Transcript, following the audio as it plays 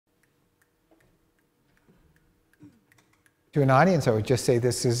To an audience, I would just say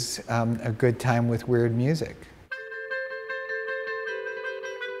this is a good time with weird music.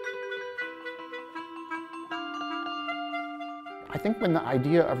 I think when the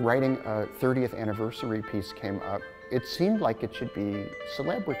idea of writing a 30th anniversary piece came up, it seemed like it should be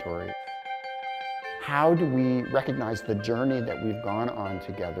celebratory. How do we recognize the journey that we've gone on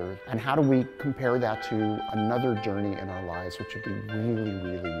together, and how do we compare that to another journey in our lives, which would be really,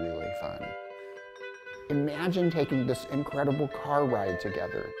 really, really fun? Imagine taking this incredible car ride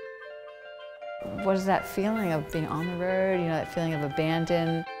together. What is that feeling of being on the road, you know, that feeling of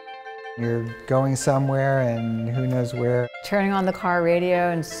abandon? You're going somewhere and who knows where. Turning on the car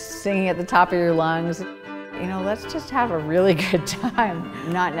radio and singing at the top of your lungs. You know, let's just have a really good time.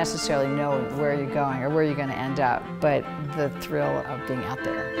 Not necessarily know where you're going or where you're going to end up, but the thrill of being out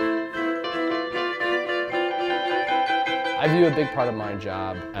there. I view a big part of my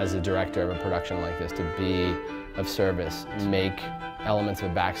job as a director of a production like this to be of service, make elements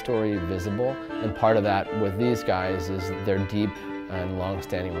of a backstory visible, and part of that with these guys is their deep and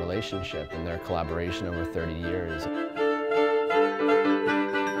long-standing relationship and their collaboration over 30 years.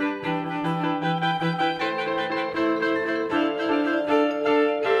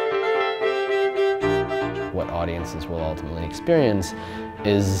 What audiences will ultimately experience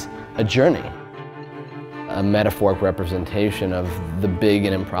is a journey, a metaphoric representation of the big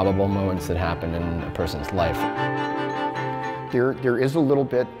and improbable moments that happen in a person's life. There is a little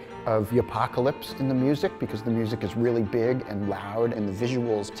bit of the apocalypse in the music because the music is really big and loud and the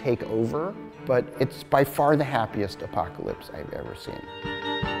visuals take over, but it's by far the happiest apocalypse I've ever seen.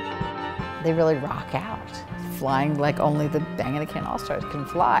 They really rock out, flying like only the Bang and Can All-Stars can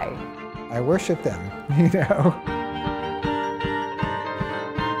fly. I worship them, you know.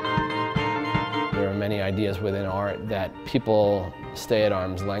 There are many ideas within art that people stay at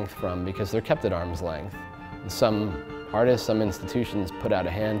arm's length from because they're kept at arm's length. Some artists, some institutions put out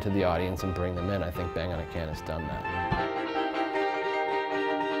a hand to the audience and bring them in. I think Bang on a Can has done that.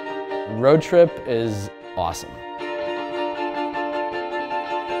 Road Trip is awesome.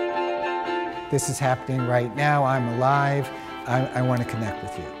 This is happening right now. I'm alive. I want to connect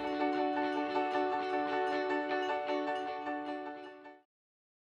with you.